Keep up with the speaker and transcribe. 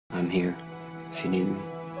I'm here if you need me.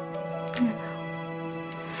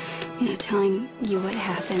 You know, telling you what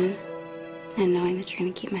happened and knowing that you're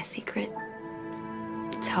going to keep my secret,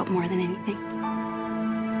 it's helped more than anything.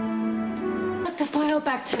 Took the file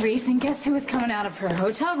back to Reese, and guess who was coming out of her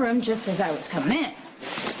hotel room just as I was coming in?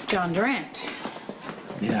 John Durant.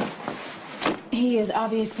 Yeah. He is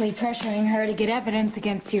obviously pressuring her to get evidence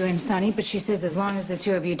against you and Sonny, but she says as long as the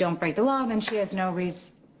two of you don't break the law, then she has no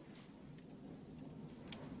reason.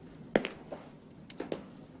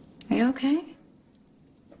 Are you okay?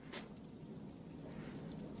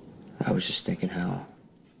 I was just thinking how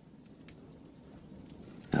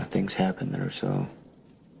things happen that are so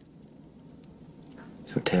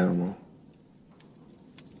terrible.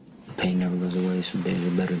 The pain never goes away. Some days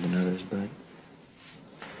are better than others, but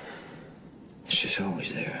it's just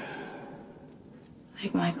always there.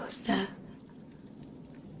 Like Michael's death.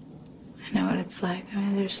 I know what it's like. I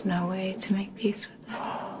mean, there's no way to make peace with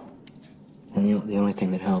that. And the only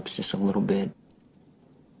thing that helps just a little bit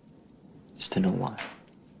is to know why.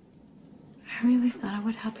 I really thought I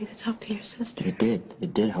would help you to talk to your sister. It did.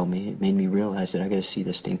 It did help me. It made me realize that I gotta see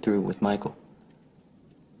this thing through with Michael.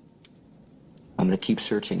 I'm gonna keep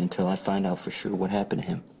searching until I find out for sure what happened to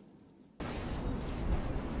him.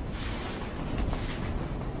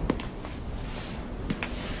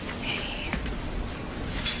 Okay.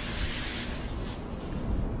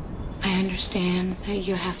 I understand that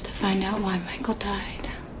you have to find out why Michael died.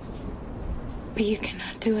 But you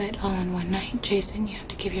cannot do it all in one night, Jason. You have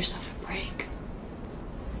to give yourself a break.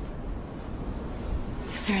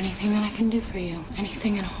 Is there anything that I can do for you?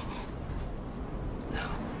 Anything at all? No.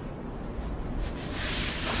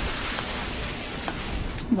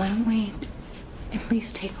 Why don't we at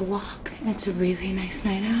least take a walk? It's a really nice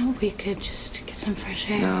night out. We could just get some fresh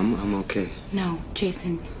air. No, I'm okay. No,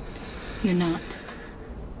 Jason, you're not.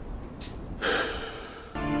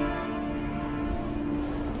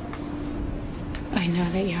 I know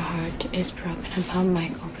that your heart is broken about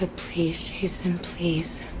Michael, but please, Jason,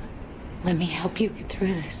 please, let me help you get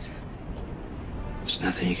through this. There's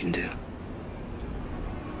nothing you can do.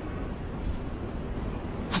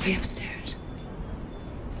 I'll be upstairs.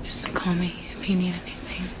 Just call me if you need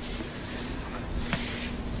anything.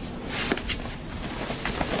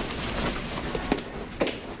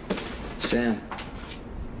 Sam.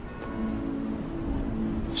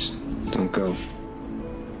 Just don't go.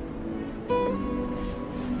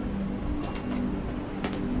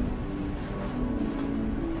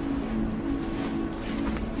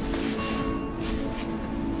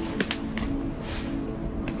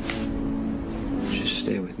 Just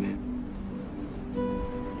stay with me.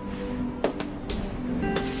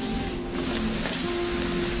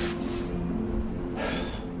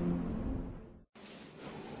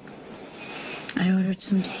 I ordered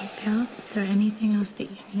some takeout. Is there anything else that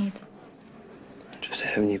you need? Just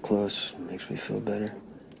having you close makes me feel better.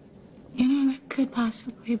 You know, that could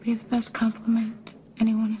possibly be the best compliment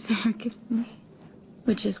anyone has ever given me.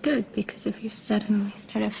 Which is good, because if you suddenly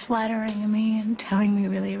started flattering me and telling me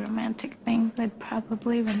really romantic things, I'd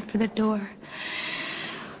probably run for the door.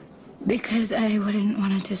 Because I wouldn't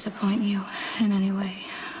want to disappoint you in any way.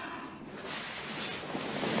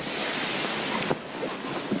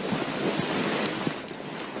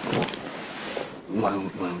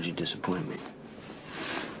 Why would you disappoint me?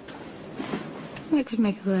 I could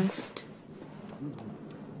make a list.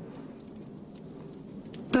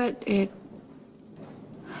 But it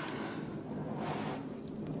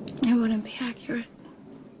wouldn't be accurate.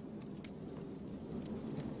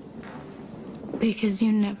 Because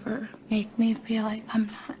you never make me feel like I'm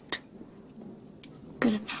not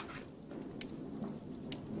good enough.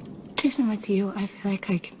 Jason, with you, I feel like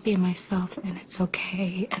I can be myself and it's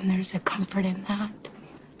okay, and there's a comfort in that.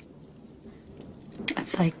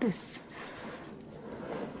 It's like this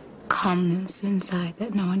calmness inside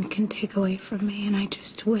that no one can take away from me, and I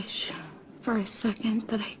just wish for a second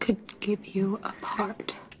that I could give you a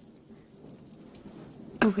part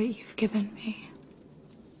of what you've given me.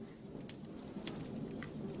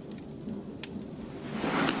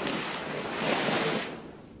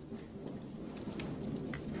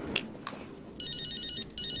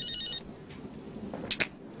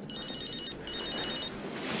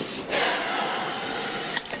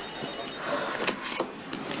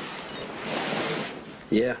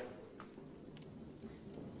 Yeah.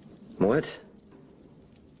 What?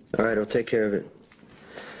 All right, I'll take care of it.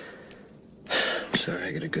 I'm sorry,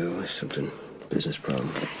 I gotta go. It's something, business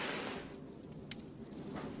problem.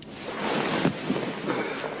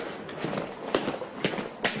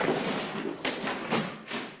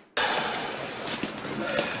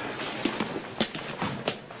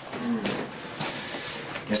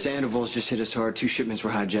 Sandavols just hit us hard. 2 shipments were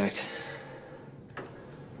hijacked.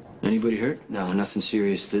 Anybody hurt? No, nothing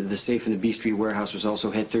serious. The safe in the B Street warehouse was also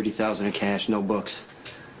hit. 30,000 in cash, no books.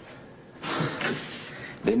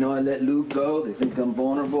 They know I let Luke go. They think I'm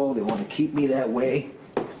vulnerable. They want to keep me that way.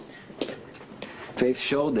 Faith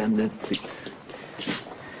showed them that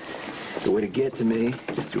the way to get to me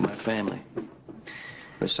is through my family.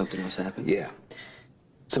 But something else happened? Yeah.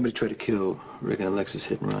 Somebody tried to kill Rick and Alexis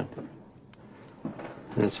hit and run.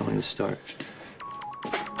 And that's only the start.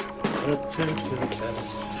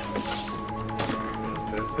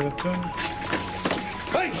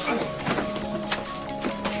 Hey!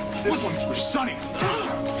 This one's for Sonny.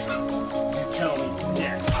 Tell me,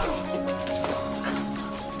 yeah.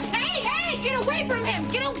 Hey, get away from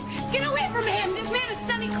him! Get away from him! This man is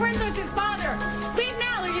Sonny Corinthos, his father. Leave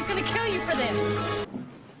now, or he's gonna kill you for this.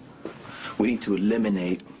 We need to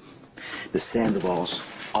eliminate the Sandavols,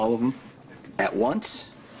 all of them, at once,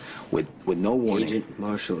 with no warning. Agent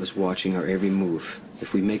Marshall is watching our every move.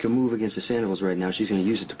 If we make a move against the Sandavols right now, she's going to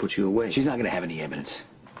use it to put you away. She's not going to have any evidence.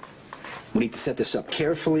 We need to set this up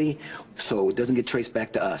carefully so it doesn't get traced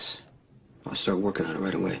back to us. I'll start working on it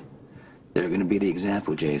right away. They're going to be the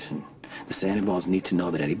example, Jason. The Sandavols need to know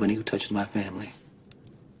that anybody who touches my family.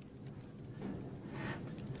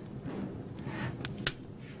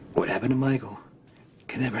 What happened to Michael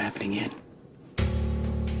can never happen again.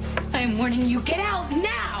 I'm warning you, get out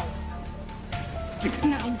now!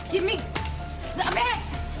 Now, give me the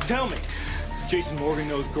bat! Tell me, Jason Morgan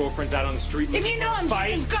knows girlfriend's out on the street. If you know I'm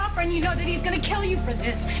Jason's girlfriend, you know that he's gonna kill you for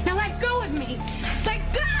this. Now let go of me! Let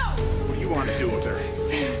go! What do you want to do with her?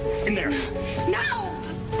 In there. No!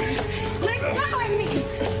 Let go of me!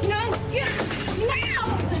 No! Get out!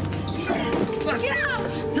 No! Get out!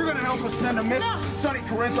 You're gonna help us send a message to Sonny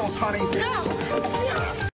Corinthos, honey. No!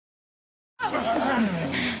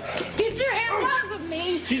 Get your hands off of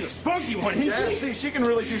me! She's a spunky one, isn't she? Yeah, see, she can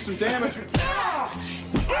really do some damage. Get off!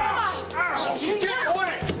 Get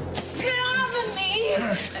away! Get off of me!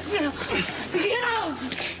 No! Get out!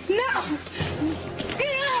 No!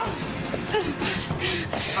 Get out!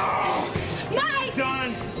 Mike!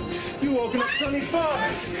 Done! You woken up Sonny's father.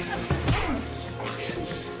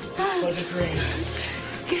 Let it rain.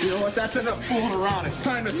 You know what? That's enough fooling around. It's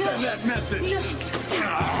time to send that message.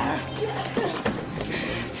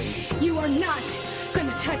 You are not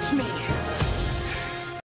gonna touch me.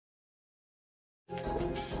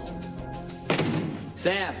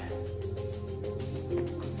 Sam!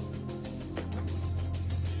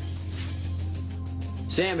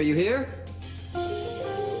 Sam, are you here?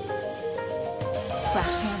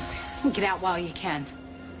 Last chance. Get out while you can.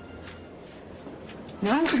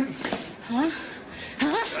 No? Huh?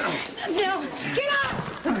 Huh? No! Get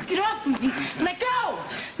off! Get off of me! Let go!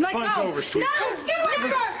 Let Fun's go! over, sweet. No! Get away from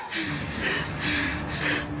her!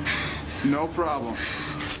 No problem.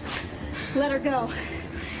 Let her go.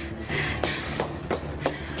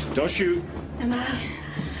 Don't shoot. Emily,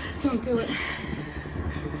 don't do it.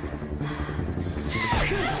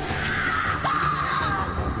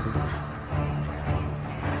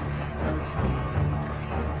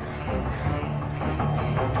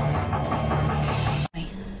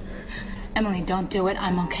 Emily, don't do it.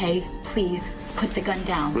 I'm okay. Please, put the gun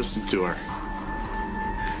down. Listen to her.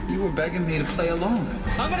 You were begging me to play along.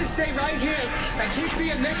 I'm gonna stay right here and keep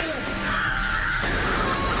being Nicholas.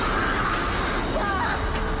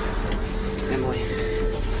 Emily.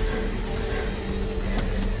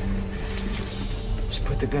 Just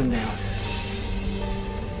put the gun down.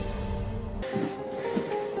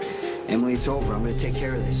 Emily, it's over. I'm gonna take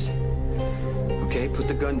care of this. Okay? Put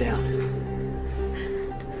the gun down.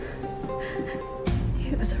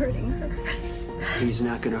 He was hurting her. He's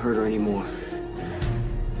not gonna hurt her anymore.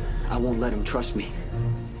 I won't let him. Trust me.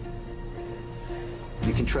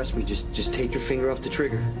 You can trust me. Just take your finger off the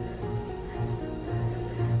trigger.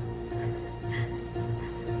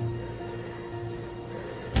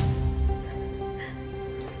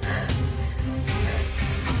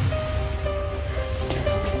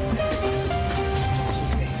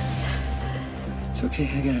 It's okay.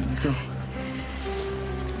 I got it. Let go.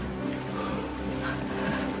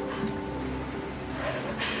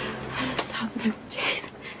 Stop him,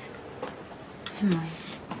 Jason. Emily,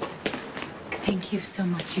 thank you so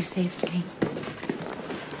much. You saved me.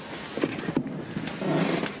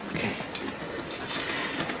 Okay.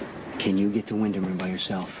 Can you get to Windermere by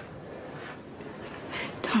yourself?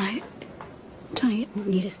 Don't I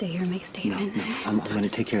need to stay here and make a No, statement? no. I'm going to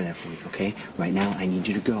take care of that for you, okay? Right now, I need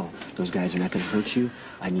you to go. Those guys are not going to hurt you.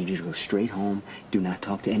 I need you to go straight home. Do not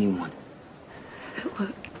talk to anyone. What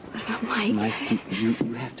about Mike? Mike, you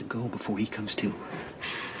have to go before he comes to.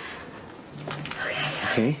 Okay.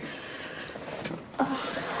 Okay?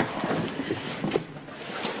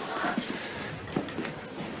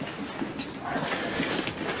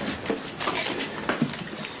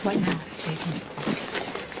 What now, Jason?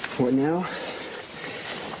 What now?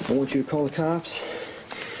 I want you to call the cops.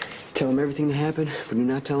 Tell them everything that happened, but do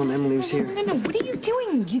not tell them Emily was here. No. What are you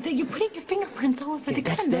doing? You're putting your fingerprints all over the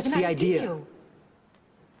gun. That's They're the gonna idea. ID you.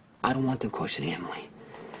 I don't want them questioning Emily.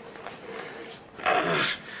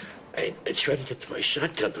 I tried to get to my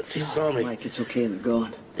shotgun, but they saw me. Mike, it's okay, and they're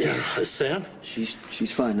gone. Yeah, Sam? She's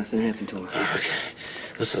fine. Nothing happened to her. Okay.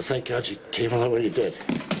 Listen, thank God you came along when you did.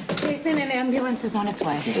 Jason, an ambulance is on its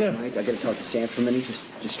way. Yeah, Mike, I gotta talk to Sam for a minute.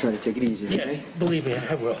 Just try to take it easy, okay? Yeah, believe me,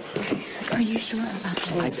 I will. Are you sure about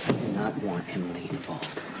this? I do not want Emily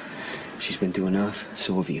involved. She's been through enough,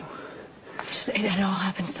 so have you. It all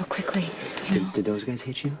happened so quickly, you know. Did those guys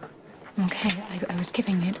hit you? Okay, I was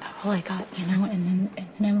giving it all I got, you know, and then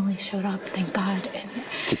Emily showed up, thank God, and...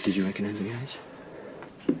 Did you recognize the guys?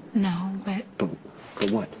 No, but...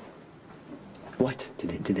 But what? What?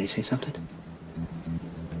 Did they say something?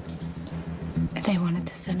 They wanted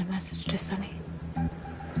to send a message to Sonny.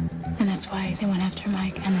 And that's why they went after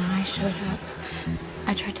Mike, and then I showed up.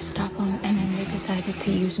 I tried to stop them, and then they decided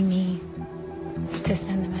to use me to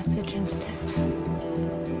send the message instead.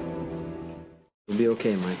 You'll be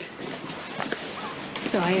okay, Mike.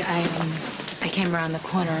 So I came around the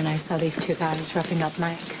corner, and I saw these two guys roughing up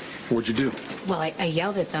Mike. What'd you do? Well, I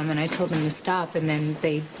yelled at them, and I told them to stop, and then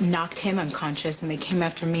they knocked him unconscious, and they came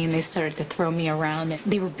after me, and they started to throw me around.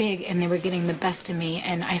 They were big, and they were getting the best of me,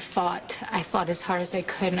 and I fought as hard as I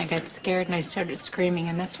could, and I got scared, and I started screaming,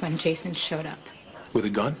 and that's when Jason showed up. With a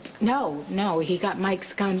gun? No, he got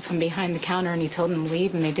Mike's gun from behind the counter, and he told them to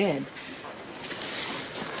leave, and they did.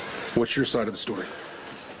 What's your side of the story?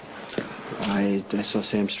 I saw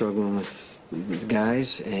Sam struggling with the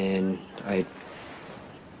guys, and I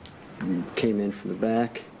came in from the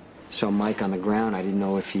back, saw Mike on the ground. I didn't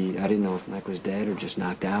know if Mike was dead or just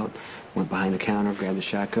knocked out. Went behind the counter, grabbed the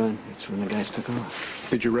shotgun. That's when the guys took off.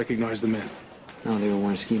 Did you recognize the men? No, they were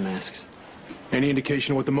wearing ski masks. Any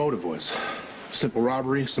indication of what the motive was? Simple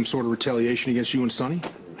robbery, some sort of retaliation against you and Sonny?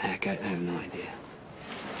 Heck, I have no idea.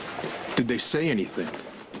 Did they say anything?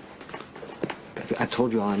 I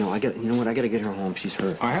told you all I know. You know what? I gotta get her home. She's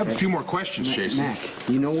hurt. I have a few more questions, Jason. Mac,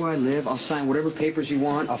 you know where I live. I'll sign whatever papers you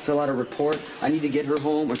want. I'll fill out a report. I need to get her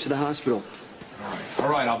home or to the hospital. All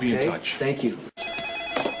right, I'll be in touch. Thank you.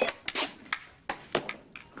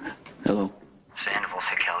 Hello. Sandavols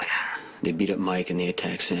hit Kelly's. They beat up Mike and they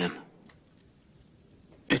attacked Sam.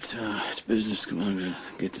 It's business. Come on, I'm gonna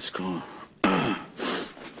get this call.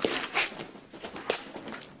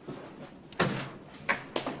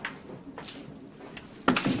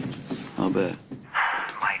 How bad?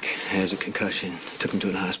 Mike has a concussion. Took him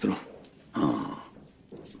to the hospital. Oh.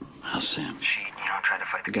 How's Sam? She, tried to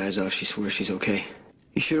fight the guys off. She swears she's okay.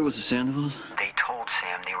 You sure it was the Sandavols? They told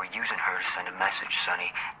Sam they were using her to send a message,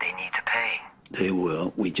 Sonny. They need to pay. They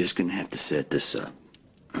will. We're just gonna have to set this up.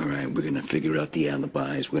 All right, we're gonna figure out the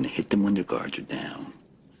alibis. We're gonna hit them when their guards are down.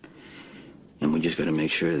 And we just gotta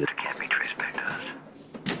make sure that... It can't be traced back to us.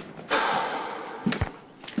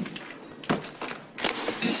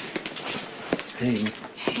 Hey.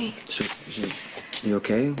 Hey. So, you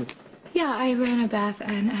okay? Yeah, I ran a bath,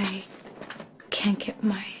 and I can't get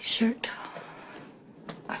my shirt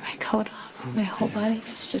or my coat off. My whole body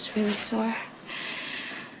is just really sore.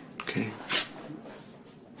 Okay.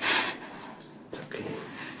 It's okay.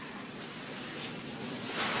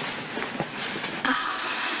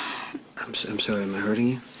 I'm sorry, am I hurting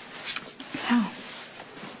you? No.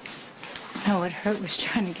 No, what hurt was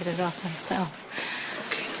trying to get it off myself.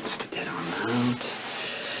 Okay, let's get that arm out.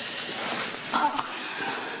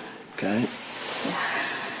 Got it?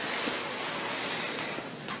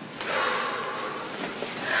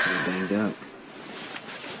 You're banged up.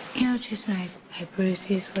 You know, Jason, I bruise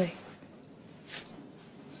easily.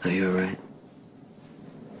 Are you all right?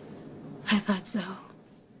 I thought so.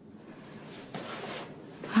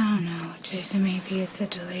 I don't know, Jason, maybe it's a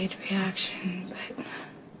delayed reaction, but...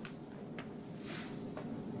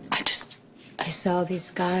 I saw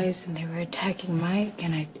these guys, and they were attacking Mike,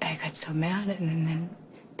 and I got so mad, and then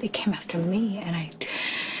they came after me, and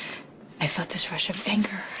I felt this rush of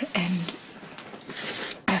anger, and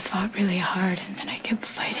I fought really hard, and then I kept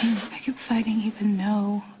fighting even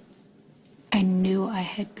though I knew I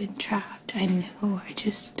had been trapped. I knew,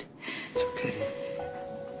 It's okay.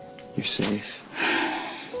 You're safe.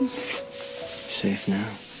 You're safe now.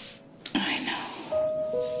 I know.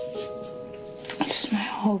 Just my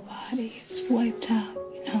whole body is wiped out,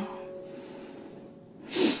 you know.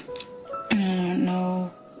 And I don't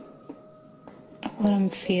know what I'm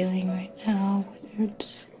feeling right now, whether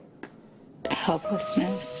it's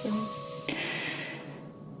helplessness or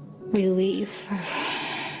relief or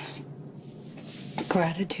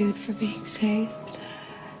gratitude for being saved.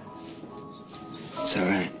 It's all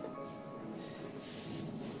right.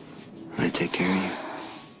 I take care of you.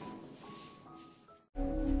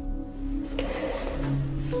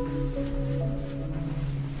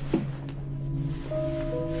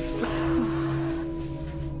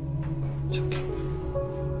 It's okay.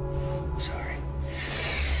 Sorry.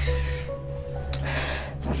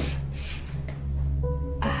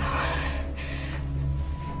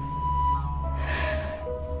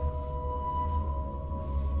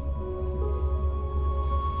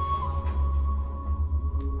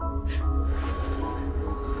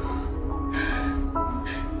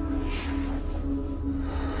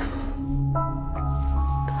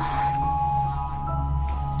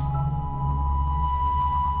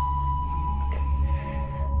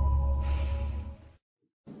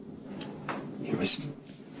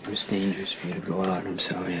 It was dangerous for you to go out. I'm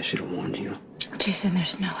sorry. I should have warned you. Jason,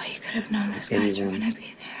 there's no way you could have known those guys were gonna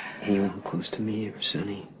be there. Anyone close to me or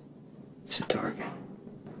Sonny, it's a target.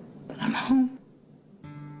 But I'm home.